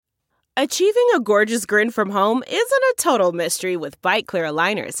Achieving a gorgeous grin from home isn't a total mystery with Bite Clear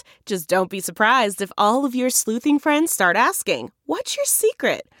aligners. Just don't be surprised if all of your sleuthing friends start asking, "What's your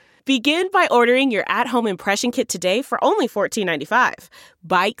secret?" Begin by ordering your at-home impression kit today for only $14.95.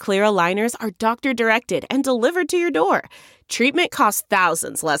 Bite Clear aligners are doctor-directed and delivered to your door. Treatment costs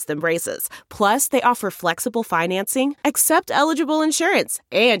thousands less than braces. Plus, they offer flexible financing, accept eligible insurance,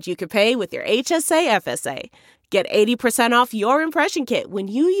 and you can pay with your HSA FSA. Get 80% off your impression kit when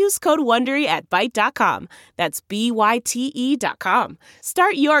you use code WONDERY at Byte.com. That's BYTE.com.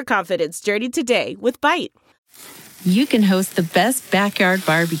 Start your confidence journey today with Byte. You can host the best backyard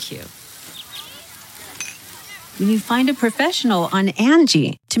barbecue when you find a professional on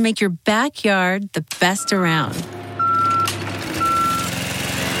Angie to make your backyard the best around.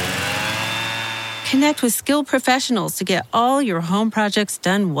 Connect with skilled professionals to get all your home projects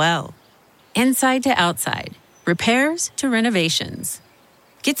done well. Inside to outside, repairs to renovations.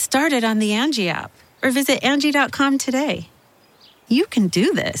 Get started on the Angie app or visit Angie.com today. You can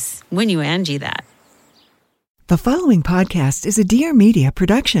do this when you Angie that. The following podcast is a Dear Media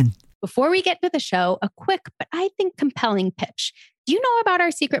production. Before we get to the show, a quick but I think compelling pitch. Do you know about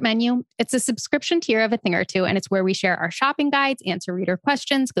our secret menu? It's a subscription tier of a thing or two, and it's where we share our shopping guides, answer reader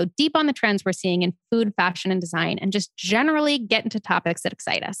questions, go deep on the trends we're seeing in food, fashion, and design, and just generally get into topics that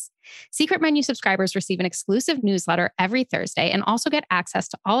excite us. Secret Menu subscribers receive an exclusive newsletter every Thursday and also get access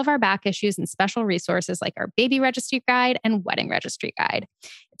to all of our back issues and special resources like our baby registry guide and wedding registry guide.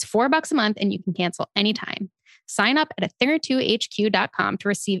 It's $4 a month, and you can cancel anytime. Sign up at athinger2hq.com to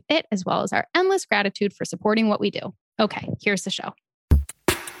receive it, as well as our endless gratitude for supporting what we do. Okay, here's the show.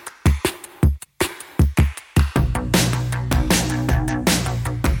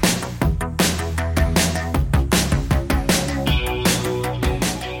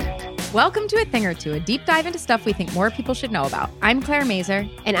 Welcome to A Thing or Two, a deep dive into stuff we think more people should know about. I'm Claire Mazer.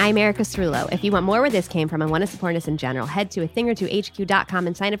 And I'm Erica Cerullo. If you want more where this came from and want to support us in general, head to athingertwohq.com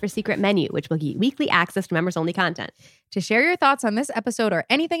and sign up for Secret Menu, which will give you weekly access to members-only content. To share your thoughts on this episode or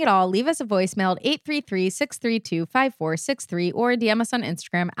anything at all, leave us a voicemail at 833-632-5463 or DM us on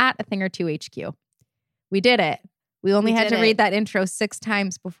Instagram at athingertwohq. We did it. We only had to read that intro 6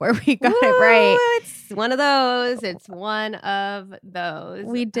 times before we got it right. It's one of those. It's one of those.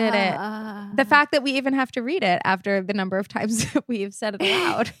 We did it. The fact that we even have to read it after the number of times that we've said it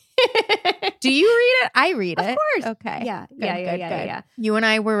aloud. Do you read it? I read it. Of course. Okay. Yeah. Good, Yeah. You and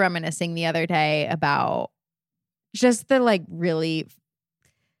I were reminiscing the other day about just the really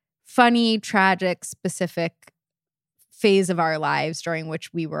funny, tragic, specific phase of our lives during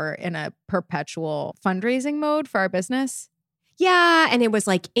which we were in a perpetual fundraising mode for our business. Yeah, and it was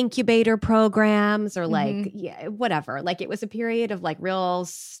incubator programs or whatever. It was a period of real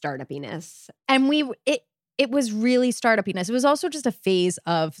startup-iness. And it was really startup-iness. It was also just a phase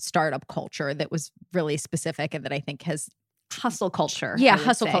of startup culture that was really specific and that I think has hustle culture. Yeah,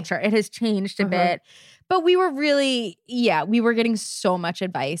 hustle culture. It has changed a bit. But we were we were getting so much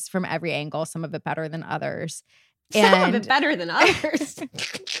advice from every angle, some of it better than others. Some of it better than others.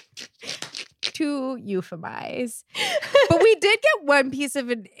 To euphemize. But we did get one piece of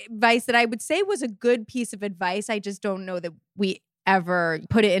advice that I would say was a good piece of advice. I just don't know that we ever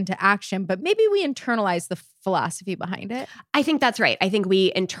put it into action, but maybe we internalized the philosophy behind it. I think that's right. I think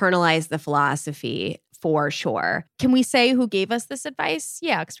we internalized the philosophy for sure. Can we say who gave us this advice?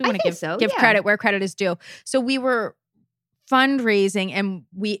 Yeah, because we want to give credit where credit is due. So we were fundraising, and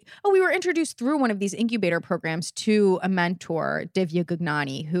we were introduced through one of these incubator programs to a mentor, Divya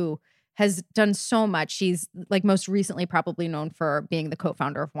Gugnani, who has done so much. She's most recently probably known for being the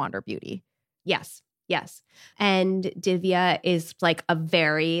co-founder of Wander Beauty. Yes. And Divya is a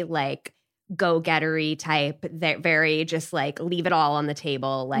very go-gettery type, that very just leave it all on the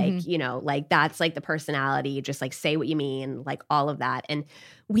table. That's the personality, just say what you mean, all of that. And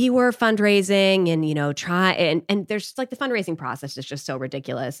we were fundraising and, try and there's the fundraising process is just so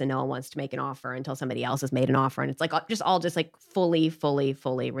ridiculous and no one wants to make an offer until somebody else has made an offer. And it's all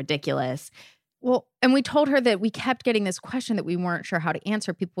fully ridiculous. Well, and we told her that we kept getting this question that we weren't sure how to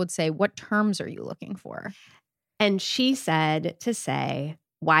answer. People would say, "What terms are you looking for?" And she said to say,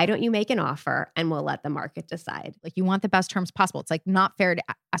 "Why don't you make an offer and we'll let the market decide?" You want the best terms possible. It's not fair to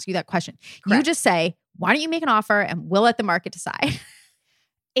ask you that question. Correct. You just say, "Why don't you make an offer and we'll let the market decide?"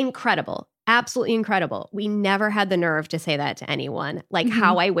 Incredible. Absolutely incredible. We never had the nerve to say that to anyone,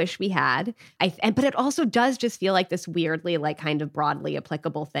 how I wish we had. But it also does just feel like this weirdly, kind of broadly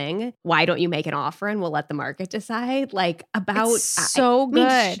applicable thing. Why don't you make an offer and we'll let the market decide? About it's so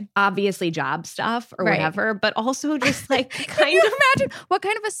good. Obviously job stuff or whatever, but also just Can you imagine what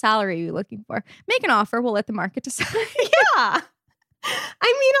kind of a salary are you looking for? Make an offer, we'll let the market decide. Yeah.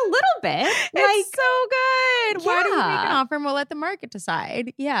 A little bit. It's so good. Why do we make an Yeah. offer and we'll let the market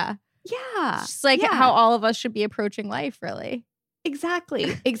decide? Yeah. Yeah. It's like Yeah. how all of us should be approaching life, really. Exactly.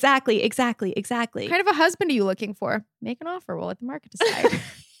 What kind of a husband are you looking for? Make an offer. We'll let the market decide.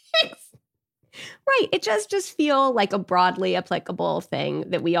 Right. It just feel like a broadly applicable thing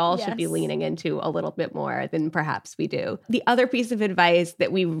that we all should be Yes. leaning into a little bit more than perhaps we do. The other piece of advice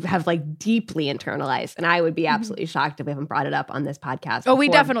that we have like deeply internalized, and I would be absolutely shocked if we haven't brought it up on this podcast. Oh, we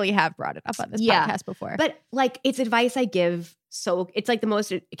before, definitely have brought it up on this Yeah. podcast before. But like it's advice I give. So it's like the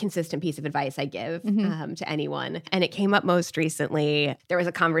most consistent piece of advice I give to anyone. And it came up most recently. There was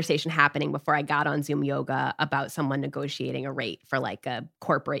a conversation happening before I got on Zoom yoga about someone negotiating a rate for like a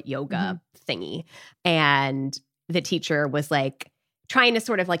corporate yoga thingy. And the teacher was like trying to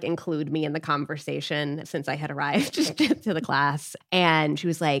sort of like include me in the conversation since I had arrived to the class. And she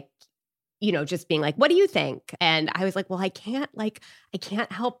was like, you know, just being like, what do you think? And I was like, well, I can't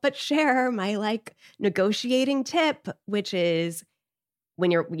help but share my like negotiating tip, which is when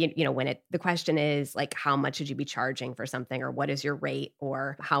the question is like, how much should you be charging for something, or what is your rate,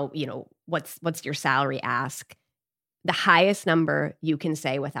 or how, you know, what's your salary ask? The highest number you can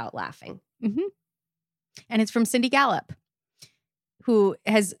say without laughing. And it's from Cindy Gallup, who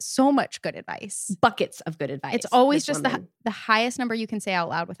has so much good advice. Buckets of good advice. It's always this just woman. the highest number you can say out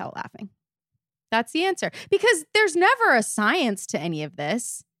loud without laughing. That's the answer. Because there's never a science to any of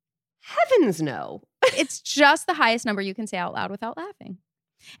this. Heavens no. It's just the highest number you can say out loud without laughing.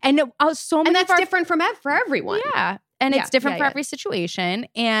 And so many And that's of our, different for everyone. Yeah. And Yeah, it's different yeah, for yeah. every situation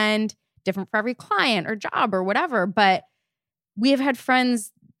and different for every client or job or whatever. But we have had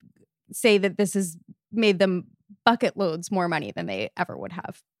friends say that this has made them bucket loads more money than they ever would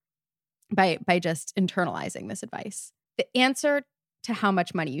have by just internalizing this advice. The answer to how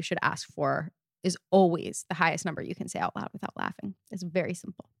much money you should ask for is always the highest number you can say out loud without laughing. It's very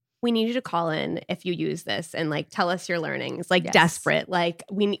simple. We need you to call in if you use this and like tell us your learnings, like Yes. desperate. Like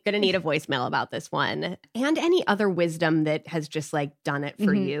we're going to need a voicemail about this one and any other wisdom that has just like done it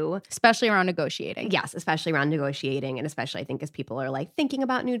for you. Especially around negotiating. Yes, especially around negotiating. And especially I think as people are like thinking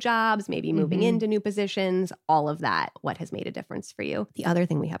about new jobs, maybe moving into new positions, all of that, what has made a difference for you. The other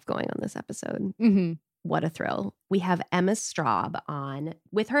thing we have going on this episode, what a thrill. We have Emma Straub on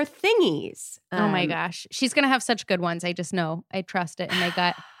with her Thingies. Oh my gosh. She's going to have such good ones. I just know. I trust it in my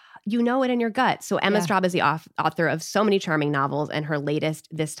gut. You know it in your gut. So Emma Yeah. Straub is the author of so many charming novels, and her latest,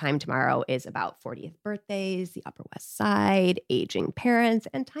 This Time Tomorrow, is about 40th birthdays, the Upper West Side, aging parents,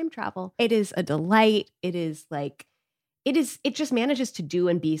 and time travel. It is a delight. It just manages to do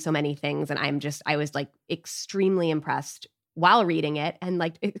and be so many things. And I was like extremely impressed while reading it and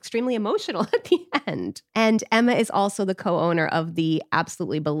like extremely emotional at the end. And Emma is also the co-owner of the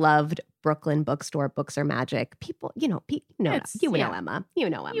absolutely beloved Brooklyn bookstore, Books Are Magic. People, you know Emma. You know Emma.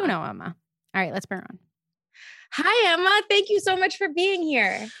 You know Emma. All right, let's bring her on. Hi, Emma. Thank you so much for being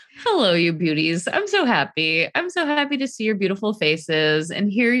here. Hello, you beauties. I'm so happy. I'm so happy to see your beautiful faces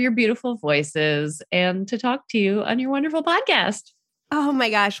and hear your beautiful voices and to talk to you on your wonderful podcast. Oh my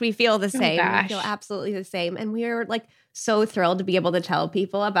gosh, we feel the same. We gosh. feel absolutely the same. And we are like so thrilled to be able to tell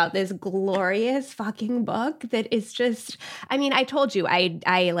people about this glorious fucking book that is just, I mean, I told you,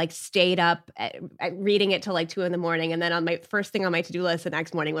 I like stayed up reading it till like 2 a.m. And then on my first thing on my to-do list the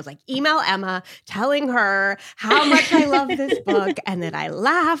next morning was like, email Emma telling her how much I love this book and that I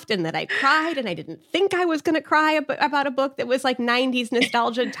laughed and that I cried and I didn't think I was going to cry about a book that was like 90s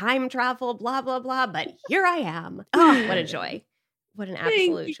nostalgia, time travel, blah, blah, blah. But here I am. Oh, what a joy. What an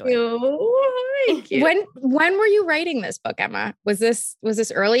absolute joy. Thank you. When were you writing this book, Emma? Was this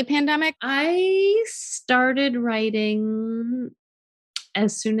early pandemic? I started writing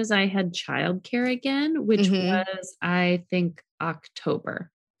as soon as I had childcare again, which was, I think,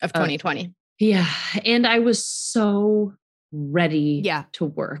 October Of 2020. Yeah. And I was so ready to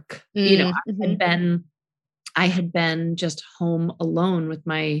work. You know, I had been just home alone with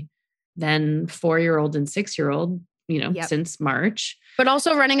my then 4-year-old and 6-year-old, since March. But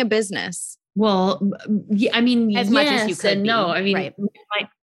also running a business. Well, yeah, I mean, as much as you could. And no, I mean,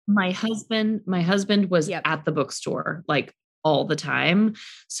 my husband was at the bookstore like all the time.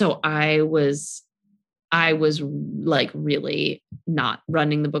 So I was like really not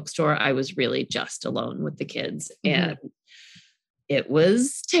running the bookstore. I was really just alone with the kids and it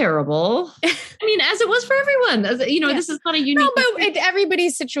was terrible. I mean, as it was for everyone, this is not a unique. No, but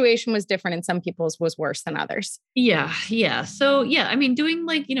everybody's situation was different and some people's was worse than others. Yeah. Yeah. So yeah, I mean, doing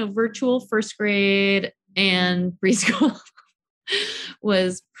like, virtual first grade and preschool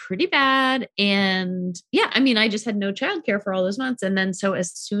was pretty bad. And yeah, I mean, I just had no childcare for all those months. And then, so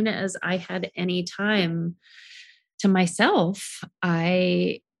as soon as I had any time to myself,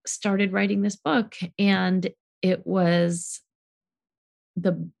 I started writing this book, and it was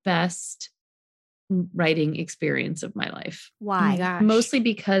the best writing experience of my life. Why? Oh gosh. Mostly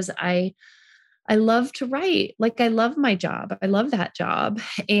because I love to write. Like, I love my job. I love that job.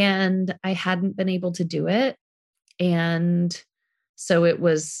 And I hadn't been able to do it. And so it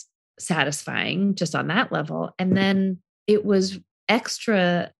was satisfying just on that level. And then it was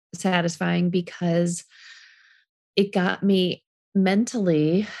extra satisfying because it got me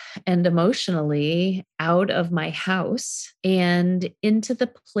mentally and emotionally out of my house and into the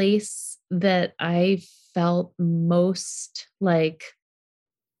place that I felt most like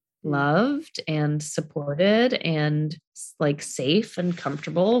loved and supported and like safe and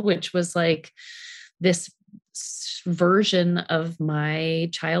comfortable, which was like this version of my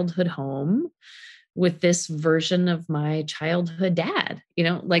childhood home with this version of my childhood dad. You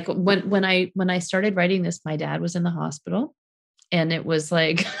know, like when I started writing this, my dad was in the hospital, and it was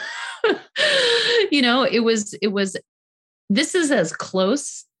like, you know, it was, this is as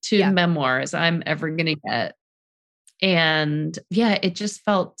close to memoir as I'm ever going to get. And yeah, it just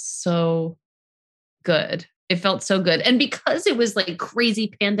felt so good. It felt so good. And because it was like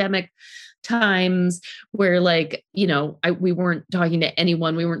crazy pandemic times where, like, you know, we weren't talking to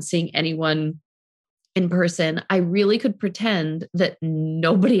anyone, we weren't seeing anyone in person, I really could pretend that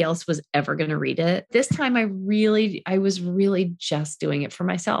nobody else was ever going to read it. This time I was really just doing it for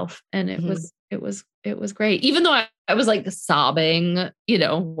myself. And it was great. Even though I was like sobbing, you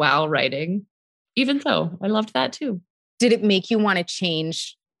know, while writing, even so, I loved that too. Did it make you want to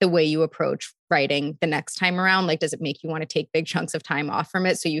change the way you approach writing the next time around? Like, does it make you want to take big chunks of time off from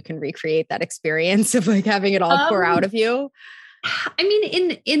it so you can recreate that experience of like having it all pour out of you? I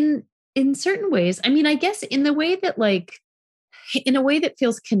mean, in certain ways, I mean, I guess in a way that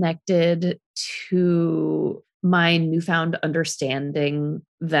feels connected to my newfound understanding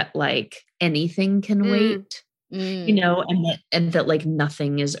that like anything can wait, you know, and that like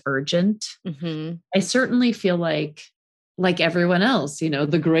nothing is urgent. Mm-hmm. I certainly feel like everyone else, you know,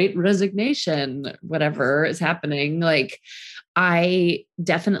 the great resignation, whatever is happening, like I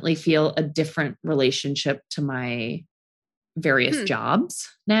definitely feel a different relationship to my various jobs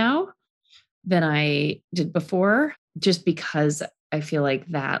now than I did before, just because I feel like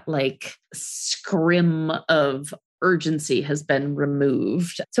that like scrim of urgency has been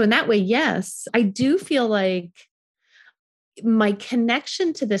removed. So in that way, yes, I do feel like my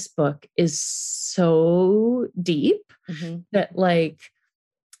connection to this book is so deep that like,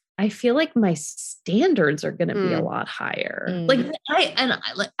 I feel like my standards are going to be a lot higher. Like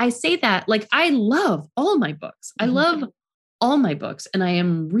I say that, like, I love all my books. I love all my books and I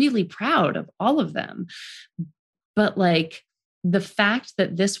am really proud of all of them. But like the fact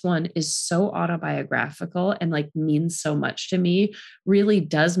that this one is so autobiographical and like means so much to me really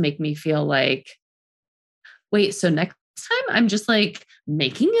does make me feel like, wait, so next time I'm just like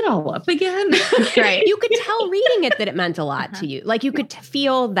making it all up again. Right. You could tell reading it that it meant a lot to you. Like you could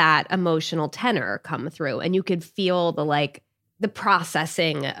feel that emotional tenor come through, and you could feel the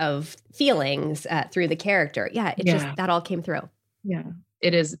processing of feelings through the character. Yeah. Just, that all came through. Yeah.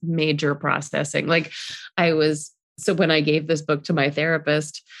 It is major processing. Like so when I gave this book to my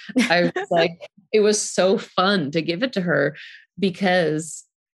therapist, I was like, it was so fun to give it to her because,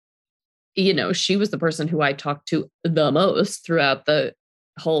 you know, she was the person who I talked to the most throughout the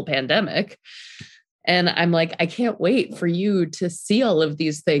whole pandemic. And I'm like, I can't wait for you to see all of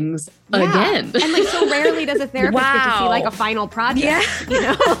these things again. And like so rarely does a therapist get to see like a final project, you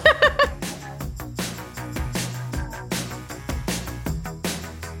know?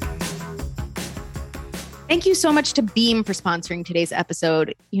 Thank you so much to Beam for sponsoring today's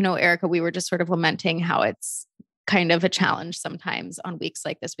episode. You know, Erica, we were just sort of lamenting how it's kind of a challenge sometimes on weeks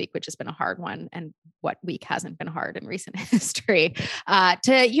like this week, which has been a hard one. And what week hasn't been hard in recent history,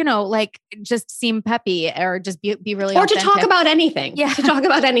 to, you know, like just seem peppy or just be really or authentic. To talk about anything. Yeah. To talk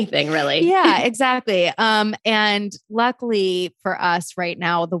about anything, really. Yeah, exactly. And luckily for us right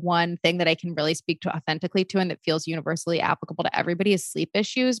now, the one thing that I can really speak to authentically to and that feels universally applicable to everybody is sleep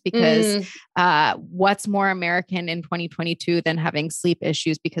issues, because what's more American in 2022 than having sleep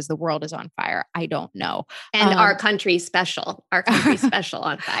issues because the world is on fire? I don't know. And our country special. Our country special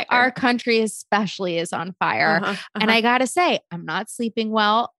on fire. Our country especially is on fire. And I got to say, I'm not sleeping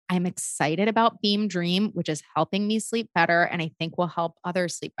well. I'm excited about Beam Dream, which is helping me sleep better. And I think will help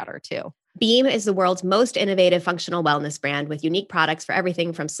others sleep better too. Beam is the world's most innovative functional wellness brand with unique products for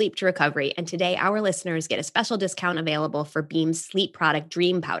everything from sleep to recovery. And today, our listeners get a special discount available for Beam's sleep product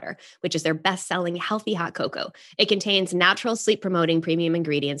Dream Powder, which is their best-selling healthy hot cocoa. It contains natural sleep-promoting premium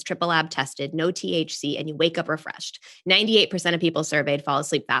ingredients, triple lab tested, no THC, and you wake up refreshed. 98% of people surveyed fall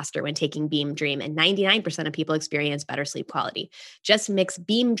asleep faster when taking Beam Dream, and 99% of people experience better sleep quality. Just mix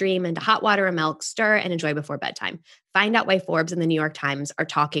Beam Dream into hot water and milk, stir, and enjoy before bedtime. Find out why Forbes and the New York Times are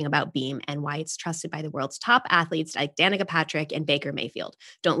talking about Beam and why it's trusted by the world's top athletes like Danica Patrick and Baker Mayfield.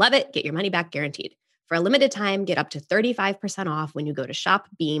 Don't love it? Get your money back guaranteed. For a limited time, get up to 35% off when you go to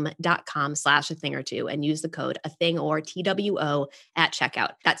shopbeam.com/athingortwo and use the code ATHINGOR at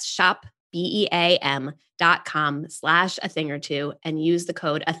checkout. That's shopbeam.com/athingortwo and use the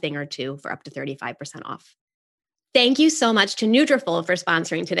code ATHINGOR2 for up to 35% off. Thank you so much to Nutrafol for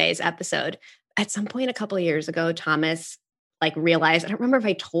sponsoring today's episode. At some point a couple of years ago, Thomas realized, I don't remember if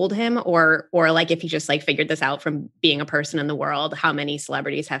I told him or if he just figured this out from being a person in the world, how many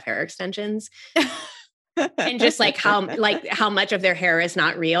celebrities have hair extensions. And just how much of their hair is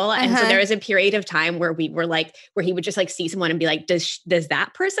not real. And so there was a period of time where we were where he would just see someone and be like, does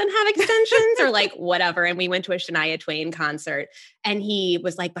that person have extensions or whatever? And we went to a Shania Twain concert and he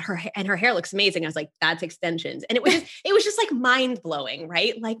was like, but her hair looks amazing. I was like, that's extensions. And it was just mind blowing,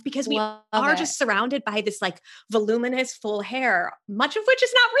 right? Because we are just surrounded by this voluminous full hair, much of which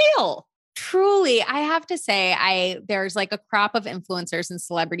is not real. Truly, I have to say, there's a crop of influencers and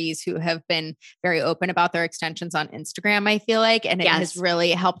celebrities who have been very open about their extensions on Instagram, I feel like, and it has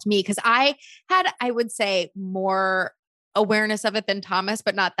really helped me because I would say, more awareness of it than Thomas,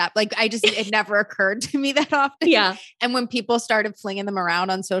 but not that. It never occurred to me that often. Yeah. And when people started flinging them around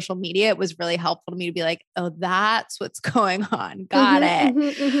on social media, it was really helpful to me to be like, oh, that's what's going on. Got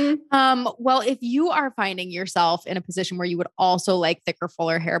it. Well, if you are finding yourself in a position where you would also like thicker,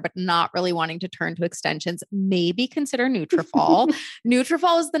 fuller hair, but not really wanting to turn to extensions, maybe consider Nutrafol.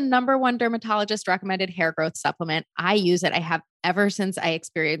 Nutrafol is the #1 dermatologist recommended hair growth supplement. I use it. I have ever since I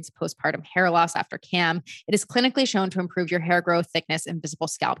experienced postpartum hair loss after CAM. It is clinically shown to improve your hair growth, thickness, and visible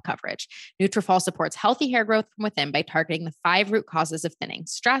scalp coverage. Nutrafol supports healthy hair growth from within by targeting the 5 root causes of thinning: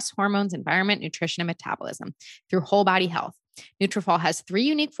 stress, hormones, environment, nutrition, and metabolism through whole body health. Nutrafol has 3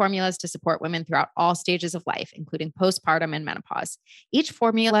 unique formulas to support women throughout all stages of life, including postpartum and menopause. Each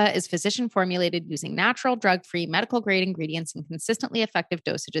formula is physician formulated using natural, drug-free, medical-grade ingredients and consistently effective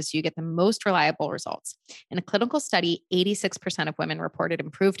dosages so you get the most reliable results. In a clinical study, 86% of women reported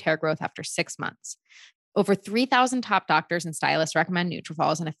improved hair growth after 6 months. Over 3,000 top doctors and stylists recommend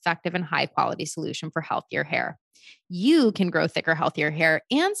Nutrafol as an effective and high-quality solution for healthier hair. You can grow thicker, healthier hair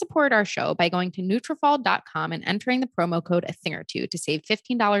and support our show by going to Nutrafol.com and entering the promo code ATHINGORTWO to save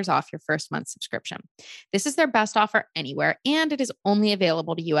 $15 off your first month subscription. This is their best offer anywhere, and it is only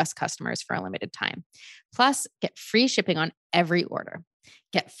available to U.S. customers for a limited time. Plus, get free shipping on every order.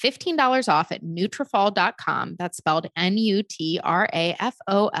 Get $15 off at Nutrafol.com. That's spelled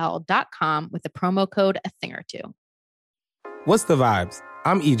Nutrafol.com with the promo code ATHINGORTWO. What's the vibes?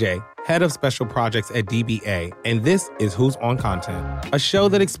 I'm EJ, head of special projects at DBA, and this is Who's on Content, a show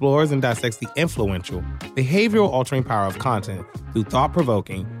that explores and dissects the influential, behavioral-altering power of content through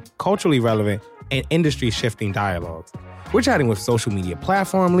thought-provoking, culturally relevant, and industry-shifting dialogues. We're chatting with social media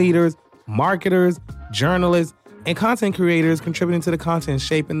platform leaders, marketers, journalists, and content creators contributing to the content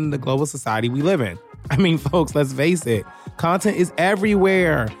shaping the global society we live in. I mean, folks, let's face it, content is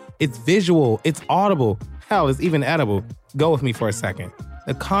everywhere. It's visual, it's audible, hell, it's even edible. Go with me for a second.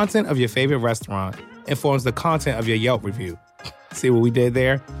 The content of your favorite restaurant informs the content of your Yelp review. See what we did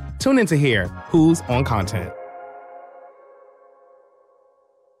there? Tune in to hear Who's on Content.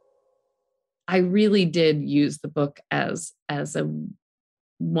 I really did use the book as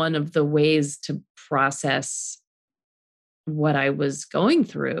one of the ways to process what I was going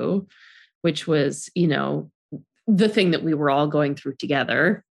through, which was, the thing that we were all going through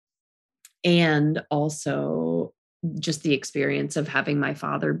together. And also just the experience of having my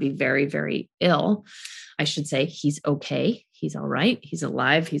father be very, very ill. I should say he's okay. He's all right. He's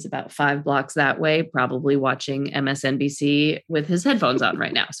alive. He's about 5 blocks that way, probably watching MSNBC with his headphones on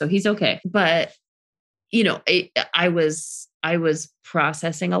right now. So he's okay. But, I was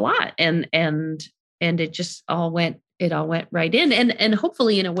processing a lot and it just all went right in and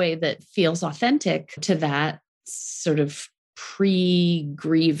hopefully in a way that feels authentic to that sort of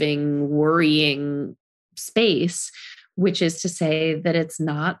pre-grieving, worrying space, which is to say that it's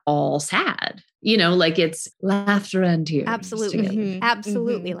not all sad, it's laughter and tears. Absolutely. Together.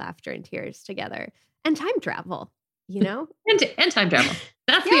 Absolutely. Laughter and tears together and time travel, and time travel.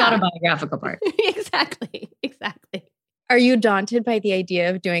 That's the autobiographical part. Exactly. Are you daunted by the idea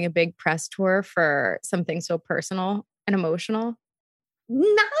of doing a big press tour for something so personal and emotional?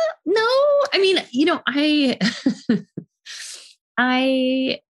 No. I mean,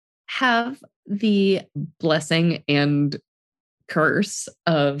 I have the blessing and curse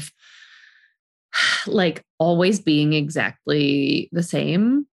of like always being exactly the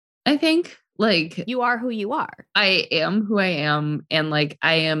same, I think. Like, you are who you are. I am who I am. And like,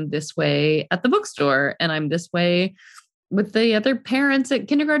 I am this way at the bookstore, and I'm this way with the other parents at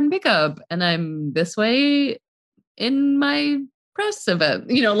kindergarten pickup, and I'm this way in my press event.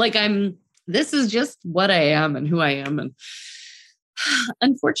 This is just what I am and who I am. And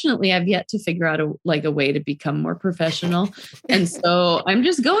unfortunately, I've yet to figure out a way to become more professional. And so I'm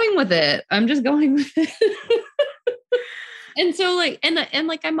just going with it. And so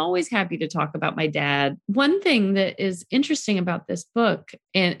I'm always happy to talk about my dad. One thing that is interesting about this book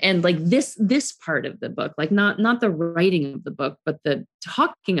and like this part of the book, like not the writing of the book, but the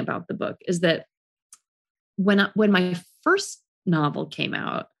talking about the book, is that when my first novel came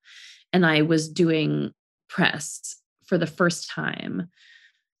out and I was doing press for the first time,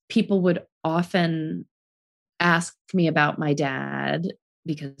 people would often ask me about my dad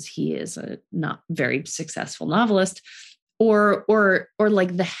because he is a not very successful novelist. Or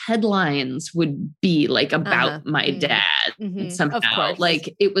like the headlines would be like about my dad somehow. Of course.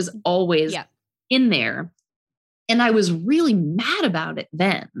 Like it was always in there. And I was really mad about it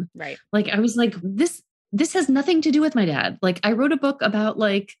then. Right. Like I was like, this has nothing to do with my dad. Like I wrote a book about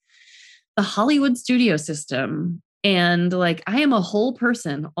like the Hollywood studio system. And like, I am a whole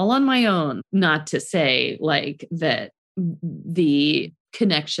person all on my own, not to say like that the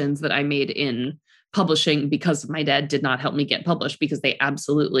connections that I made in publishing because my dad did not help me get published, because they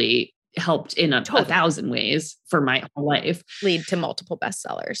absolutely helped in a 1,000 ways for my whole life. Lead to multiple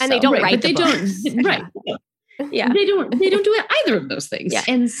bestsellers. And they don't write the books. Right. Yeah. They don't do either of those things. Yeah.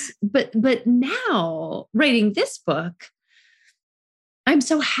 And but now writing this book, I'm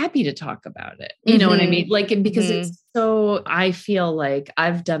so happy to talk about it. You know what I mean? Like, because it's so, I feel like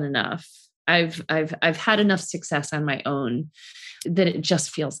I've done enough. I've had enough success on my own that it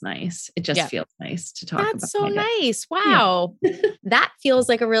just feels nice. It just feels nice to talk about. That's so nice. Wow. Yeah. That feels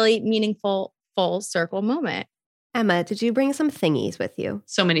like a really meaningful full circle moment. Emma, did you bring some thingies with you?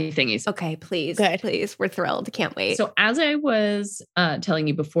 So many thingies. Okay, please. Good. Please. We're thrilled. Can't wait. So as I was telling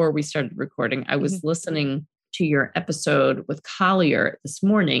you before we started recording, I was listening to your episode with Collier this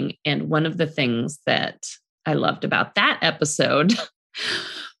morning. And one of the things that I loved about that episode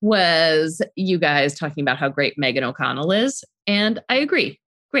was you guys talking about how great Megan O'Connell is. And I agree.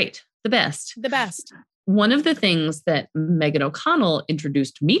 Great. The best. The best. One of the things that Megan O'Connell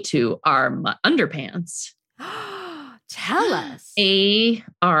introduced me to are my underpants. Tell us.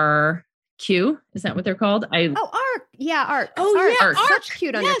 ARQ. Is that what they're called? ARC. Yeah, ARC. Oh, ARC. yeah. ARC. Such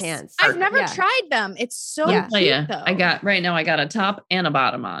cute underpants. I've never tried them. It's so cute, though. I got a top and a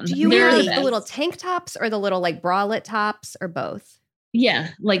bottom on. Do you wear the little tank tops or the little like bralette tops or both? Yeah,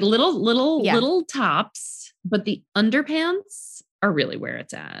 like little tops, but the underpants are really where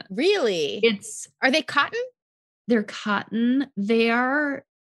it's at. Really? Are they cotton? They're cotton. They are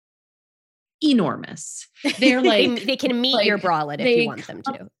enormous. They're like they can meet your bralette if you want them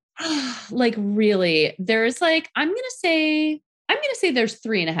to. Like really, there's like I'm gonna say there's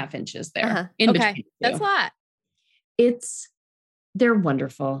 3.5 inches there in between. That's a lot. They're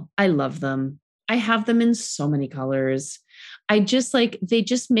wonderful. I love them. I have them in so many colors. I just like, they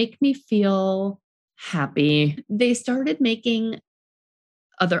just make me feel happy. They started making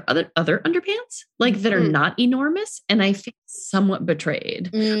other underpants like that are not enormous. And I feel somewhat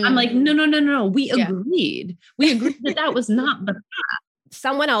betrayed. I'm like, no. We agreed that was not the path.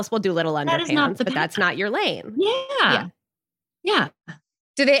 Someone else will do little underpants, but that's not your lane. Yeah.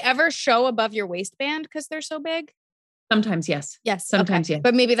 Do they ever show above your waistband because they're so big? Sometimes, yes. Yes. Sometimes, yes.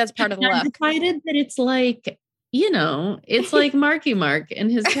 But maybe that's part of the look. I decided that it's like, it's like Marky Mark and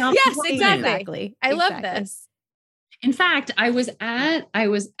his talent. Yes, exactly. I love this. In fact, I was at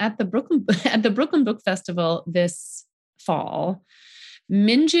the Brooklyn Book Festival this fall.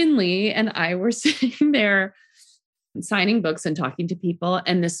 Min-Jin Lee and I were sitting there signing books and talking to people,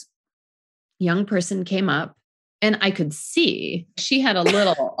 and this young person came up, and I could see she had a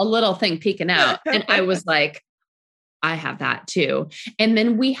little thing peeking out, and I was like, I have that too. And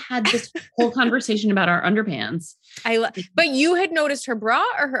then we had this whole conversation about our underpants. But you had noticed her bra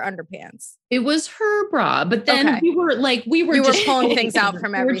or her underpants? It was her bra, but then we were just pulling things out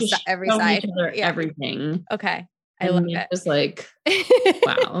from every side. Everything. Okay. I love it. It was like,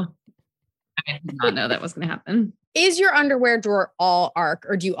 wow. I did not know that was going to happen. Is your underwear drawer all ARC,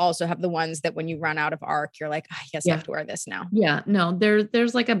 or do you also have the ones that when you run out of ARC, you're like, I guess I have to wear this now? Yeah, no,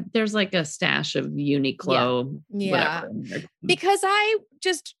 there's like a stash of Uniqlo. Yeah. Whatever. Because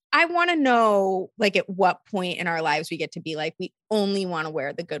I want to know, like, at what point in our lives we get to be like, we only want to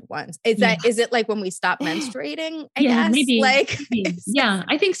wear the good ones. Is it like when we stop menstruating? I guess? Maybe. Like, maybe. Yeah,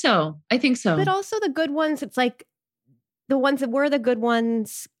 I think so. But also the good ones, it's like the ones that were the good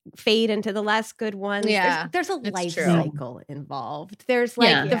ones fade into the less good ones. Yeah, there's a life true. cycle involved. There's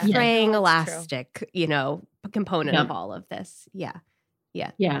like the fraying elastic, component of all of this. Yeah.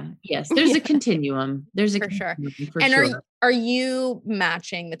 Yes. There's a continuum. There's a for sure. For and sure. Are you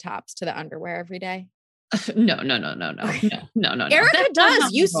matching the tops to the underwear every day? No. Erica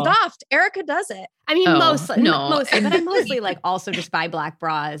does. You scoffed. Erica does it. I mean, mostly, but I mostly like also just buy black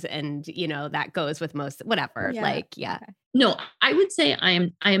bras, and that goes with most whatever. Yeah. No, I would say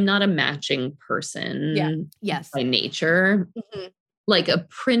I am not a matching person. Yeah. Yes. By nature, like a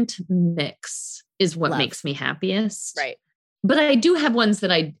print mix is what Love. makes me happiest. Right. But I do have ones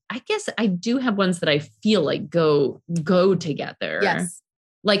that I guess I do have ones that I feel like go together. Yes.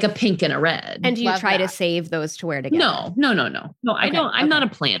 Like a pink and a red. And do you try to save those to wear together? No. No, I don't. I'm not a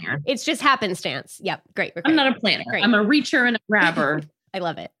planner. It's just happenstance. Yep. Great. I'm not a planner. Great. I'm a reacher and a grabber. I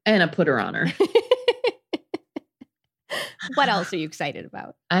love it. And a putter-oner. What else are you excited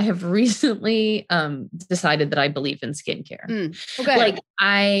about? I have recently decided that I believe in skincare. Okay. Like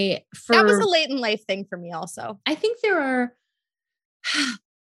that was a late in life thing for me also. I think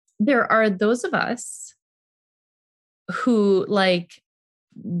there are those of us who, like,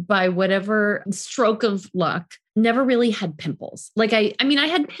 by whatever stroke of luck, never really had pimples. Like I mean, I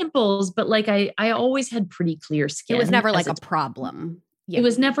had pimples, but like I always had pretty clear skin. It was never like a problem. Yeah. It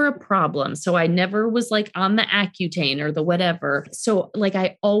was never a problem. So I never was like on the Accutane or the whatever. So like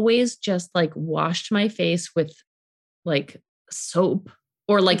I always just like washed my face with like soap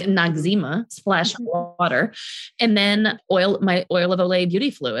or like Noxzema, splash water, and then my oil of Olay beauty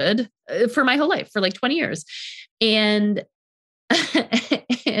fluid for my whole life, for like 20 years. And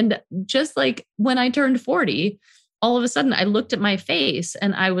just like when I turned 40, all of a sudden I looked at my face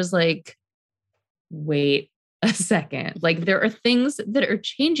and I was like, wait a second. Like there are things that are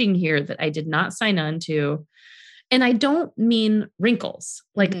changing here that I did not sign on to. And I don't mean wrinkles.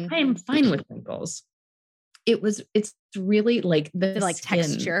 Like I am fine with wrinkles. It's really like the like skin,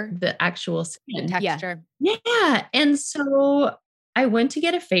 texture, the actual skin texture. Yeah. And so I went to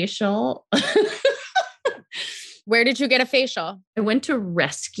get a facial. Where did you get a facial? I went to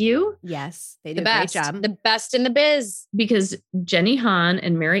Rescue. Yes, they do a great job. The best in the biz. Because Jenny Han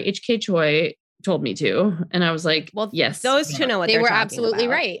and Mary H.K. Choi told me to. And I was like, well, yes. Those two know what they they're were talking absolutely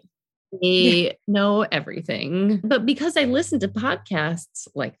about. right. They know everything. But because I listened to podcasts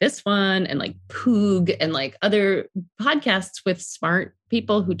like this one and like Poog and like other podcasts with smart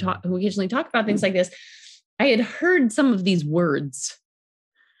people who occasionally talk about things like this, I had heard some of these words.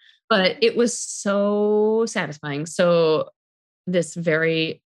 But it was so satisfying. So this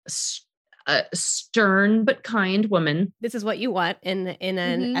very stern but kind woman. This is what you want in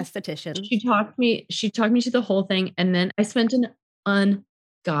an esthetician. She talked me to the whole thing. And then I spent an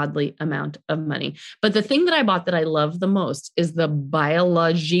ungodly amount of money. But the thing that I bought that I love the most is the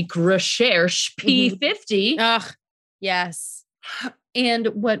Biologique Recherche P50. Ugh, yes. And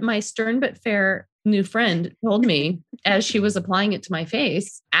what my stern but fair new friend told me as she was applying it to my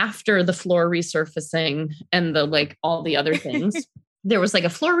face after the floor resurfacing and the like all the other things, there was like a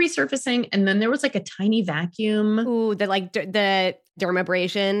floor resurfacing and then there was like a tiny vacuum. Ooh, the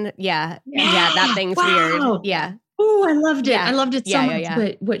dermabrasion. Yeah. That thing's weird. Yeah. Oh, I loved it. Yeah. I loved it so much. Yeah.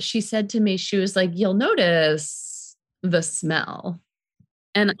 But what she said to me, she was like, you'll notice the smell.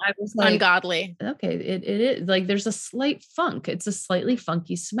 And I was like, ungodly. Okay, it is like there's a slight funk. It's a slightly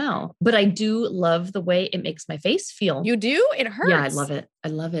funky smell, but I do love the way it makes my face feel. You do? It hurts. Yeah, I love it. I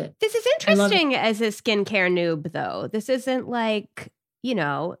love it. This is interesting as a skincare noob, though. This isn't like,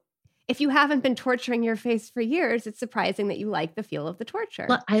 if you haven't been torturing your face for years, it's surprising that you like the feel of the torture.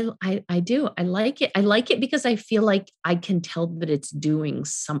 Well, I do. I like it. I like it because I feel like I can tell that it's doing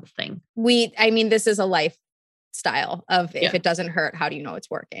something. This is a lifestyle of if it doesn't hurt, how do you know it's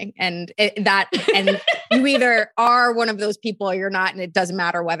working? And you either are one of those people or you're not, and it doesn't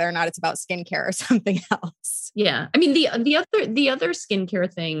matter whether or not it's about skincare or something else. Yeah. I mean, the other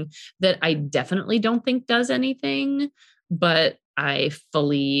skincare thing that I definitely don't think does anything, but I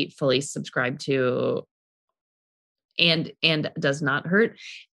fully subscribe to and does not hurt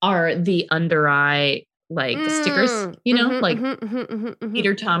are the under eye like stickers,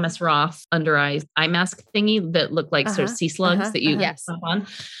 Peter Thomas Roth under eye mask thingy that look like sort of sea slugs that you pop on.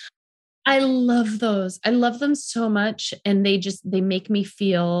 I love those. I love them so much. And they make me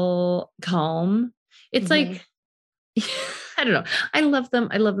feel calm. It's like, I don't know. I love them.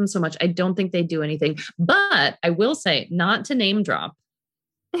 I love them so much. I don't think they do anything, but I will say, not to name drop,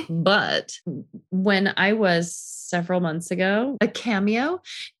 but when I was several months ago, a cameo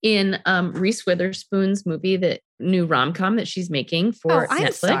in Reese Witherspoon's movie, that new rom-com that she's making for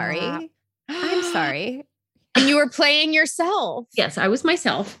Netflix. I'm sorry. And you were playing yourself. Yes, I was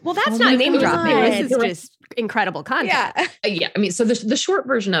myself. Well, that's not name dropping. This is just incredible content. Yeah. I mean, so the short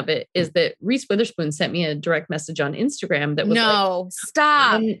version of it is that Reese Witherspoon sent me a direct message on Instagram that was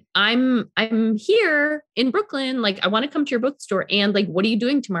stop. I'm here in Brooklyn. Like, I want to come to your bookstore. And like, what are you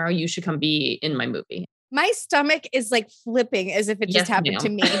doing tomorrow? You should come be in my movie. My stomach is like flipping as if it just happened to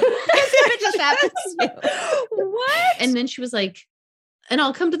me. As if it just happened to you. What? And then she was like, and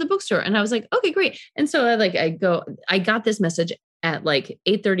I'll come to the bookstore. And I was like, okay, great. And so I got this message at like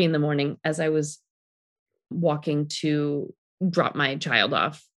 8:30 in the morning as I was walking to drop my child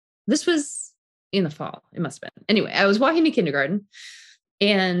off. This was in the fall. It must've been. Anyway, I was walking to kindergarten,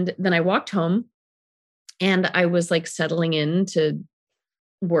 and then I walked home, and I was like settling into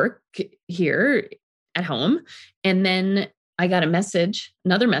work here at home. And then I got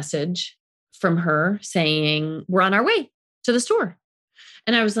another message from her saying, we're on our way to the store.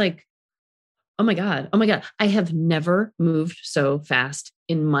 And I was like, oh my God. I have never moved so fast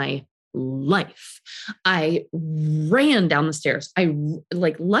in my life. I ran down the stairs.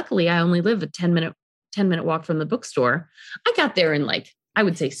 Luckily I only live a 10-minute walk from the bookstore. I got there in like, I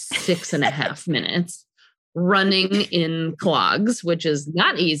would say 6.5 minutes, running in clogs, which is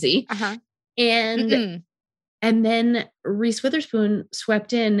not easy. And then Reese Witherspoon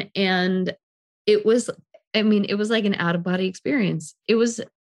swept in, and it was like an out-of-body experience. It was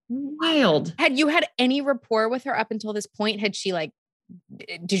wild. Had you had any rapport with her up until this point?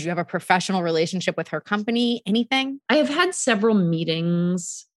 Did you have a professional relationship with her company? Anything? I have had several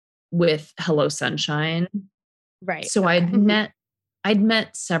meetings with Hello Sunshine. Right. So I'd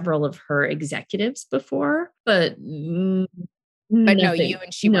met several of her executives before, but no, you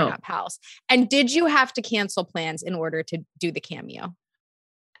and she were not pals. And did you have to cancel plans in order to do the cameo?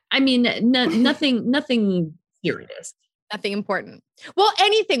 I mean, nothing serious. Nothing important. Well,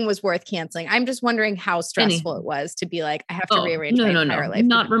 anything was worth canceling. I'm just wondering how stressful it was to be like, I have to rearrange my entire life.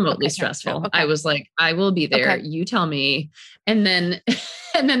 Not remotely stressful. Okay. I was like, I will be there. Okay. You tell me. And then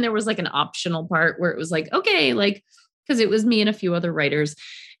there was like an optional part where it was like, okay, like, because it was me and a few other writers,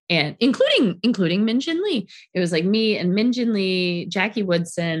 and including Min Jin Lee. It was like me and Min Jin Lee, Jackie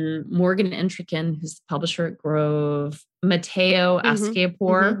Woodson, Morgan Entrican, who's the publisher at Grove, Mateo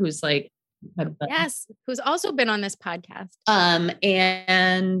Ascapour, who's like, who's also been on this podcast.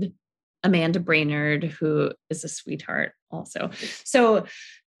 And Amanda Brainerd, who is a sweetheart also. So,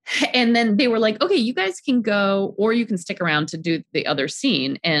 and then they were like, okay, you guys can go, or you can stick around to do the other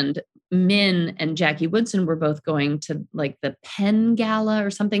scene. And Min and Jackie Woodson were both going to like the Penn Gala or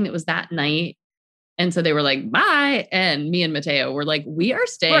something that was that night. And so they were like, bye. And me and Mateo were like, we are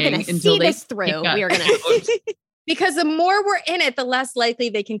staying until they this through. We are going to. Because the more we're in it, the less likely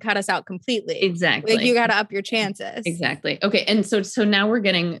they can cut us out completely. Exactly. Like, you got to up your chances. Exactly. Okay. And so now we're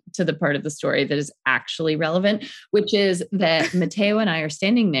getting to the part of the story that is actually relevant, which is that Mateo and I are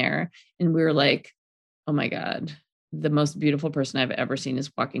standing there, and we were like, oh my God, the most beautiful person I've ever seen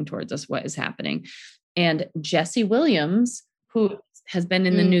is walking towards us. What is happening? And Jesse Williams, who has been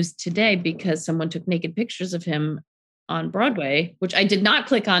in the news today because someone took naked pictures of him on Broadway, which I did not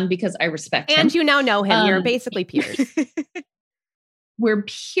click on because I respect him. And you now know him. You're basically peers. We're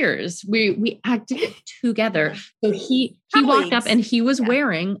peers. We acted together. So he walked up, and he was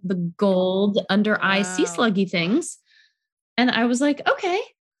wearing the gold under eye sea sluggy things. And I was like, okay,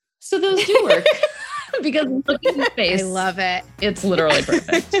 so those do work. Because look at his face. I love it. It's literally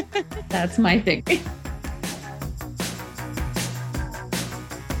perfect. That's my thing.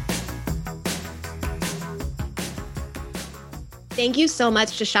 Thank you so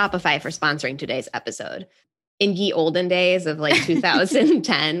much to Shopify for sponsoring today's episode. In ye olden days of like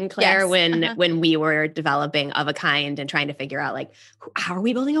 2010, Claire, when we were developing Of a Kind and trying to figure out like, how are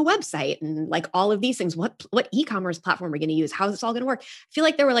we building a website and like all of these things, what e-commerce platform are we going to use? How is this all going to work? I feel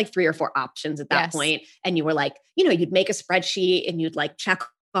like there were like 3 or 4 options at that point. And you were like, you'd make a spreadsheet and you'd like check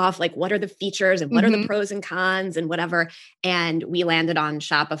off like, what are the features and what are the pros and cons and whatever. And we landed on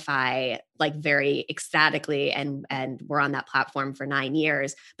Shopify like very ecstatically, and we're on that platform for 9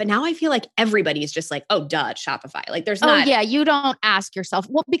 years. But now I feel like everybody's just like, oh, duh, it's Shopify. Like there's not. Oh yeah, you don't ask yourself.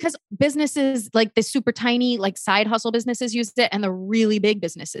 Well, because businesses like the super tiny, like side hustle businesses use it, and the really big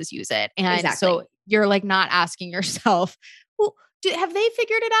businesses use it. And so you're like not asking yourself, well, have they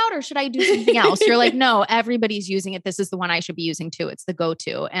figured it out or should I do something else? You're like, no, everybody's using it. This is the one I should be using too. It's the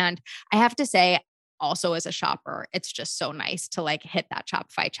go-to. And I have to say, also as a shopper, it's just so nice to like hit that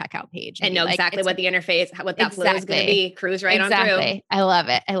Shopify checkout page and know exactly what the interface, what that flow is going to be. Cruise right on through. I love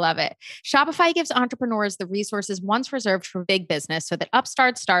it. I love it. Shopify gives entrepreneurs the resources once reserved for big business so that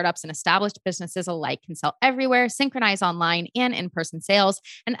upstarts, startups, and established businesses alike can sell everywhere, synchronize online and in-person sales,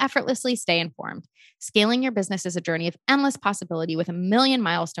 and effortlessly stay informed. Scaling your business is a journey of endless possibility with a million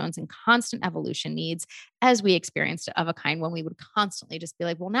milestones and constant evolution needs, as we experienced of a kind when we would constantly just be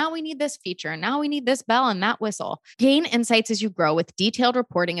like, well, now we need this feature and now we need this bell and that whistle. Gain insights as you grow with detailed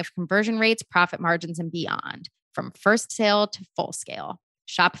reporting of conversion rates, profit margins, and beyond, from first sale to full scale.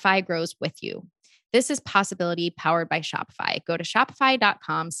 Shopify grows with you. This is possibility powered by Shopify. Go to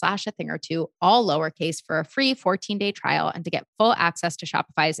shopify.com/a-thing-or-two, all lowercase, for a free 14-day trial and to get full access to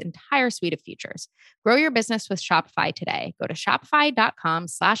Shopify's entire suite of features. Grow your business with Shopify today. Go to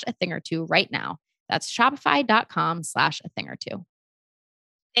shopify.com/a-thing-or-two right now. That's shopify.com/a-thing-or-two.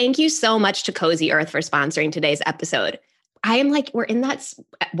 Thank you so much to Cozy Earth for sponsoring today's episode. I am like, we're in that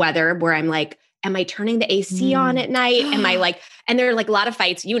weather where I'm like, am I turning the AC on at night? Am I like, and there are like a lot of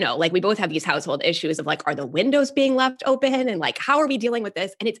fights, you know, like we both have these household issues of like, are the windows being left open? And like, how are we dealing with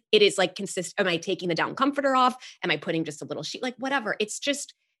this? And it is like am I taking the down comforter off? Am I putting just a little sheet? Like whatever. It's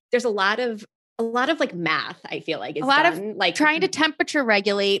just, there's a lot of like math, I feel like is a lot done. of like trying to temperature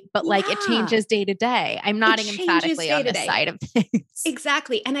regulate, but like it changes day to day. I'm nodding emphatically on this side of things.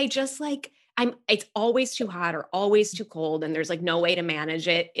 Exactly. And I just like, it's always too hot or always too cold. And there's like no way to manage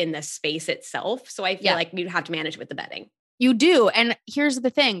it in the space itself. So I feel like you'd have to manage it with the bedding. You do. And here's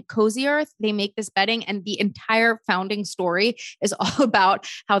the thing, Cozy Earth, they make this bedding and the entire founding story is all about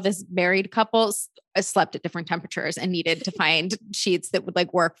how this married couple slept at different temperatures and needed to find sheets that would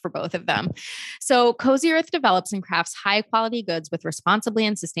like work for both of them. So Cozy Earth develops and crafts high quality goods with responsibly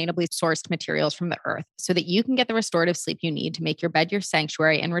and sustainably sourced materials from the earth so that you can get the restorative sleep you need to make your bed your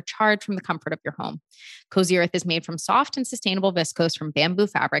sanctuary and recharge from the comfort of your home. Cozy Earth is made from soft and sustainable viscose from bamboo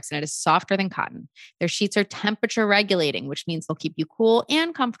fabrics, and it is softer than cotton. Their sheets are temperature regulating, which means they'll keep you cool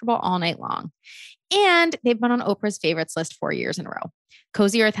and comfortable all night long. And they've been on Oprah's favorites list 4 years in a row.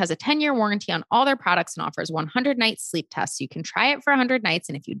 Cozy Earth has a 10-year warranty on all their products and offers 100-night sleep tests. So you can try it for 100 nights.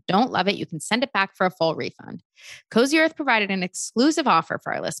 And if you don't love it, you can send it back for a full refund. Cozy Earth provided an exclusive offer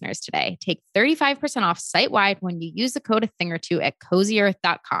for our listeners today. Take 35% off site-wide when you use the code A-thing-or-two at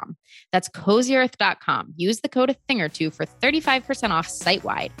CozyEarth.com. That's CozyEarth.com. Use the code A-thing-or-two for 35% off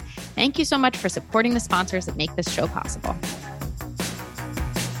site-wide. Thank you so much for supporting the sponsors that make this show possible.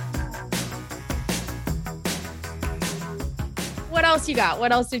 What else you got?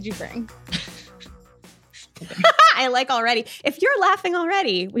 What else did you bring? I like already. If you're laughing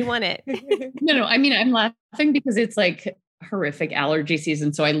already, we want it. No. I mean, I'm laughing because it's like horrific allergy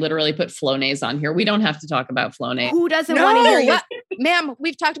season. So I literally put Flonase on here. We don't have to talk about Flonase. Who doesn't want to hear you? Ma'am,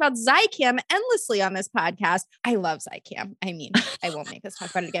 we've talked about Zicam endlessly on this podcast. I love Zicam. I mean, I won't make us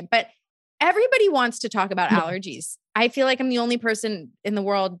talk about it again, but everybody wants to talk about allergies. I feel like I'm the only person in the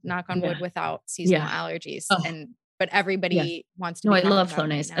world, knock on wood, without seasonal allergies. But everybody wants to. No, I love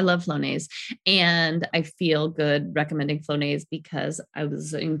Flonase. I love Flonase. And I feel good recommending Flonase because I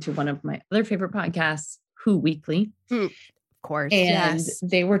was listening to one of my other favorite podcasts, Who Weekly. Of course. And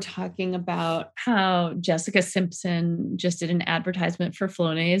they were talking about how Jessica Simpson just did an advertisement for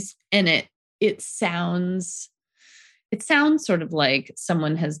Flonase. And it sounds sort of like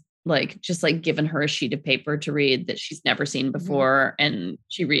someone has like just like given her a sheet of paper to read that she's never seen before. And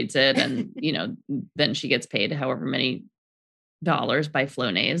she reads it and, you know, then she gets paid however many dollars by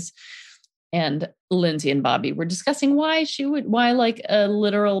Flonase. And Lindsay and Bobby were discussing why like a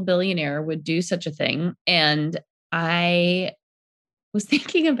literal billionaire would do such a thing. And I was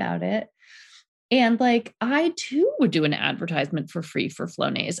thinking about it. And like, I too would do an advertisement for free for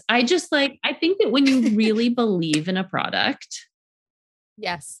Flonase. I think that when you really believe in a product,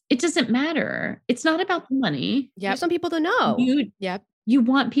 yes, it doesn't matter. It's not about the money. Yeah. Some people don't know. You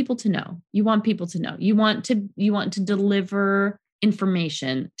want people to know. You want people to know. You want to deliver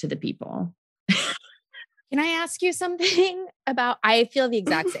information to the people. Can I ask you something about, I feel the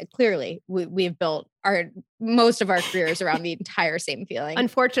exact same. Clearly, we've built most of our careers around the entire same feeling.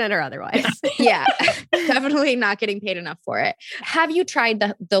 Unfortunate or otherwise. Yeah. Definitely not getting paid enough for it. Have you tried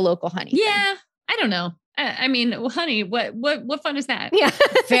the local honey? Yeah. I don't know. I mean, honey, what fun is that? Yeah.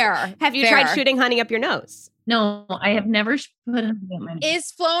 Fair. Have you tried shooting honey up your nose? No, I have never put honey up my nose.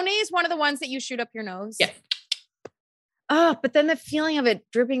 Is Flonase one of the ones that you shoot up your nose? Yeah. Oh, but then the feeling of it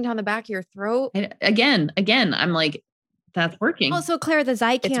dripping down the back of your throat. Again, I'm like, that's working. Also, Claire, the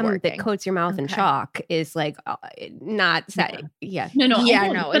Zicam that working. coats your mouth in chalk is like not yeah. No,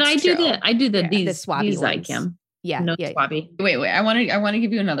 I do true. I do the these swabby ones. Zicam. Yeah, no swabby. Wait. I want to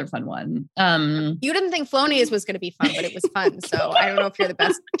give you another fun one. You didn't think Flonies was going to be fun, but it was fun. So I don't know if you're the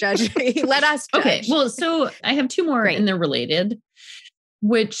best judge. Let us judge. Okay. Well, so I have two more and they're related,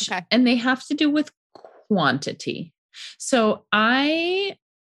 and they have to do with quantity. So I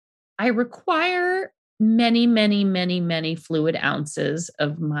require many fluid ounces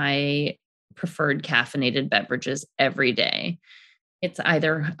of my preferred caffeinated beverages every day. It's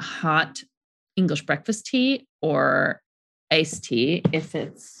either hot English breakfast tea or iced tea if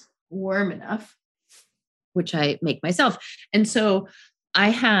it's warm enough, which I make myself. And so I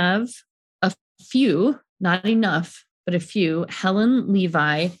have a few, not enough, but a few Helen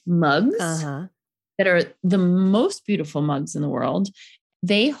Levi mugs that are the most beautiful mugs in the world.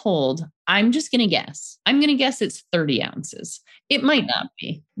 They hold, I'm just going to guess. I'm going to guess it's 30 ounces. It might not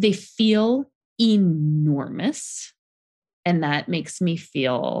be. They feel enormous. And that makes me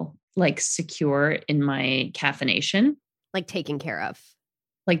feel like secure in my caffeination. Like taken care of.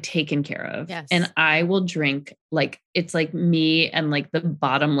 Yes. And I will drink it's like me and like the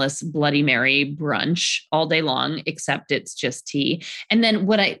bottomless Bloody Mary brunch all day long, except it's just tea. And then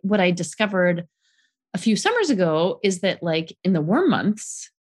what I discovered a few summers ago is that like in the warm months,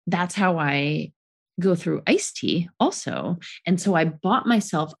 that's how I go through iced tea also. And so I bought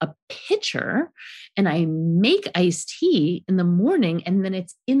myself a pitcher and I make iced tea in the morning and then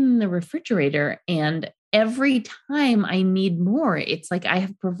it's in the refrigerator. And every time I need more, it's like I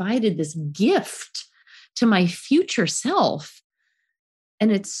have provided this gift to my future self.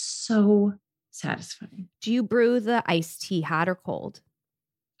 And it's so satisfying. Do you brew the iced tea hot or cold?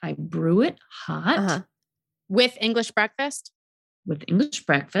 I brew it hot. With English breakfast? With English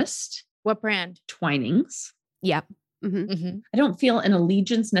breakfast. What brand? Twinings. Yep. I don't feel an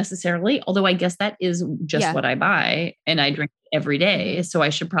allegiance necessarily, although I guess that is just what I buy and I drink it every day. So I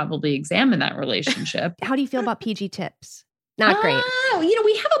should probably examine that relationship. How do you feel about PG Tips? Not great. Oh,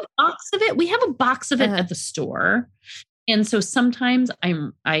 we have a box of it. We have a box of it at the store. And so sometimes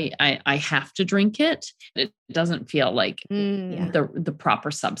I have to drink it. It doesn't feel like the proper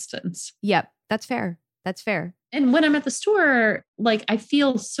substance. Yep. That's fair. And when I'm at the store, like I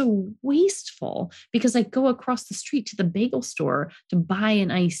feel so wasteful because I go across the street to the bagel store to buy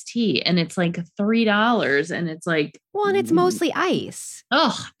an iced tea and it's like $3 and it's like, well, and it's mostly ice.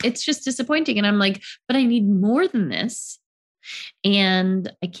 Oh, it's just disappointing. And I'm like, but I need more than this.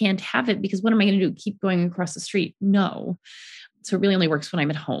 And I can't have it because what am I going to do? Keep going across the street? No. So it really only works when I'm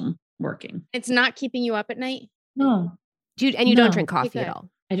at home working. It's not keeping you up at night? No. You don't drink coffee at all?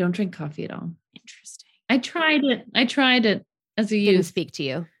 I don't drink coffee at all. Interesting. I tried it as a youth. Didn't speak to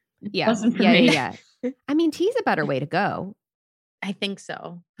you. Yeah. Wasn't for me. Yeah. I mean, tea's a better way to go. I think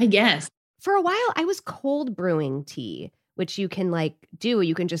so. I guess. For a while, I was cold brewing tea, which you can do.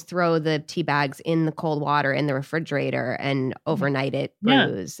 You can just throw the tea bags in the cold water in the refrigerator and overnight it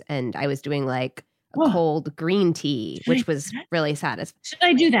brews. Yeah. And I was doing like a cold green tea, which was really satisfying. Should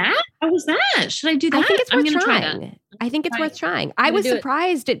I do that? How was that? Should I do that? I think it's worth trying. I think it's worth trying. I was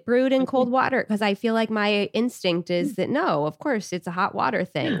surprised it brewed in cold water because I feel like my instinct is that no, of course it's a hot water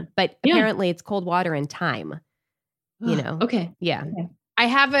thing, but apparently it's cold water and time. Okay. Yeah. Okay. I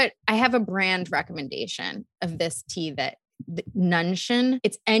have a brand recommendation of this tea that Nunshen.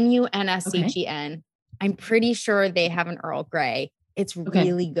 It's Nunscgen. Okay. I'm pretty sure they have an Earl Grey. It's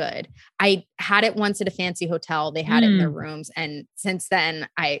really good. I had it once at a fancy hotel. They had it in their rooms. And since then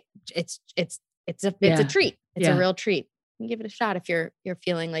it's a treat. It's a real treat. You give it a shot if you're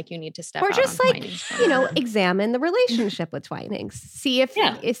feeling like you need to step out. Or just examine the relationship with Twinings. See if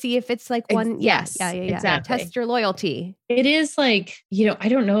it's like one. Yes. Yeah. Exactly. Test your loyalty. It is like, I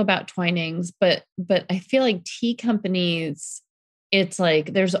don't know about Twinings, but I feel like tea companies, it's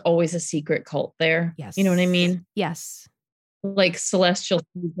like, there's always a secret cult there. Yes. You know what I mean? Yes. Like Celestial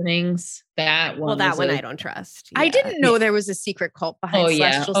Seasonings, that one. Well, that one I don't trust. Yeah. I didn't know there was a secret cult behind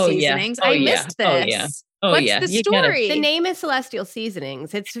Celestial Seasonings. I missed this. What's the story? The name is Celestial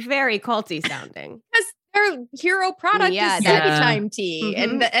Seasonings. It's very culty sounding. Because their hero product is Sleepy Time tea.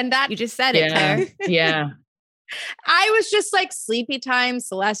 Mm-hmm. And that you just said it, Claire. Yeah. I was just like Sleepy Time,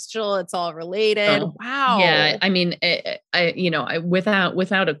 Celestial. It's all related. Oh, wow. Yeah. I mean, I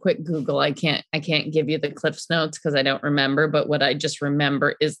without a quick Google, I can't give you the Cliff's Notes because I don't remember. But what I just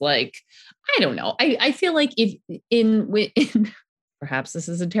remember is like, I don't know. I feel like if in perhaps this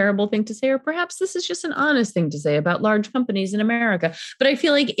is a terrible thing to say, or perhaps this is just an honest thing to say about large companies in America. But I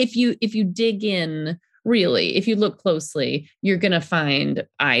feel like if you dig in really, if you look closely, you're going to find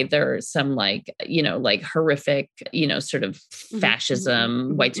either some like, like horrific, sort of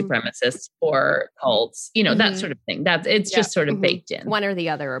fascism, white supremacists or cults, that sort of thing. It's just sort of baked in. One or the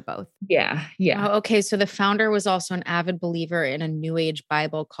other or both. Yeah. Yeah. Oh, okay. So the founder was also an avid believer in a New Age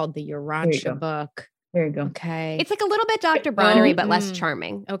Bible called the Urantia book. There you go. Okay. It's like a little bit Dr. Bronnery, but less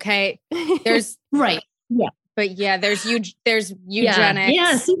charming. Okay. There's right. Yeah. But yeah, there's eugenics.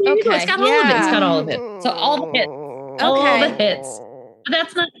 Yeah. See, there you go. It's got all of it. It's got all of it. So all the hits. All the hits. But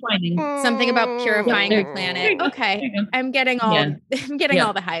that's not whining. Something about purifying the planet. Okay. I'm getting all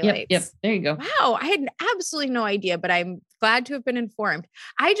all the highlights. Yep. There you go. Wow. I had absolutely no idea, but I'm glad to have been informed.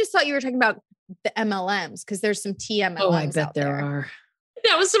 I just thought you were talking about the MLMs because there's some TMLMs. Oh, I bet there are.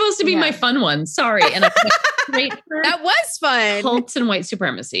 That was supposed to be my fun one. Sorry. And that was fun. Cults and white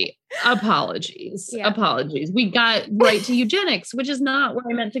supremacy. Apologies. Apologies. We got right to eugenics, which is not where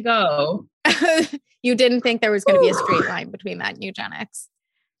I meant to go. You didn't think there was going to be a straight line between that and eugenics.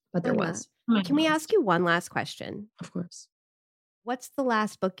 But there was. Can we ask you one last question? Of course. What's the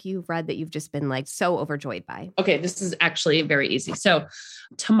last book you've read that you've just been like so overjoyed by? Okay, this is actually very easy. So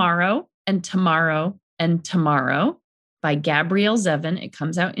Tomorrow and Tomorrow and Tomorrow by Gabrielle Zevin. It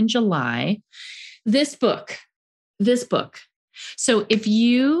comes out in July. This book. So if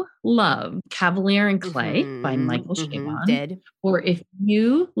you love Cavalier and Clay by Michael Chabon, or if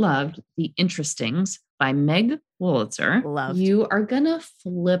you loved The Interestings by Meg Wolitzer, you are going to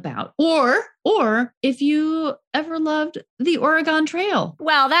flip out. Or if you ever loved The Oregon Trail.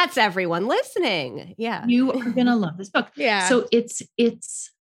 Well, that's everyone listening. Yeah. You are going to love this book. Yeah. So it's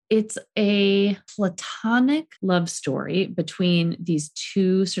a platonic love story between these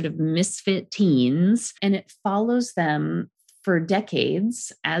two sort of misfit teens, and it follows them for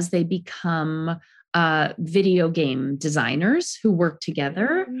decades as they become video game designers who work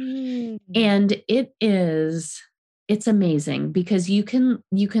together. And it's amazing because you can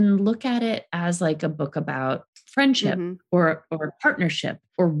look at it as like a book about friendship or partnership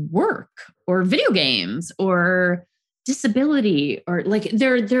or work or video games or disability, or like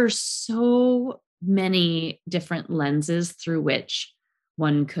there's so many different lenses through which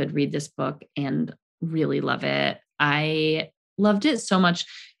one could read this book and really love it. I loved it so much,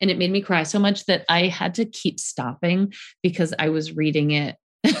 and it made me cry so much that I had to keep stopping because I was reading it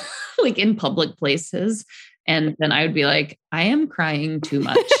like in public places. And then I would be like, I am crying too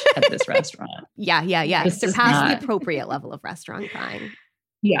much at this restaurant. Yeah. Surpass the appropriate level of restaurant crying.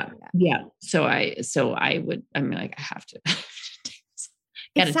 Yeah. So I'm like, I have to.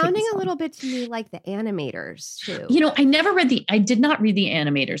 It's sounding a little bit to me like the animators too. I did not read the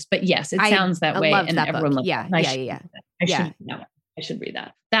animators, but yes, it sounds that way. And that everyone book. loves I should read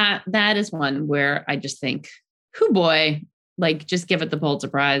that. That is one where I just think, hoo boy, like just give it the Pulitzer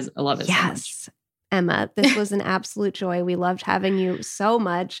Prize. I love it so much. Emma, this was an absolute joy. We loved having you so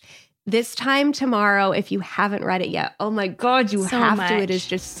much. This Time Tomorrow, if you haven't read it yet, oh my God, you have to. It is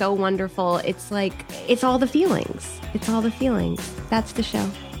just so wonderful. It's like, it's all the feelings. It's all the feelings. That's the show.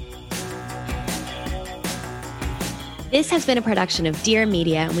 This has been a production of Dear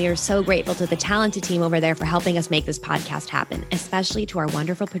Media, and we are so grateful to the talented team over there for helping us make this podcast happen, especially to our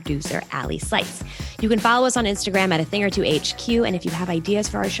wonderful producer, Allie Slice. You can follow us on Instagram at athingertwohq, and if you have ideas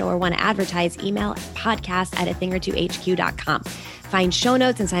for our show or want to advertise, email podcast@athingertwohq.com. Find show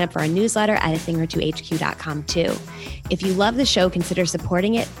notes and sign up for our newsletter at athingertwohq.com too. If you love the show, consider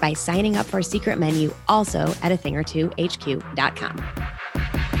supporting it by signing up for our secret menu, also at athingertwohq.com.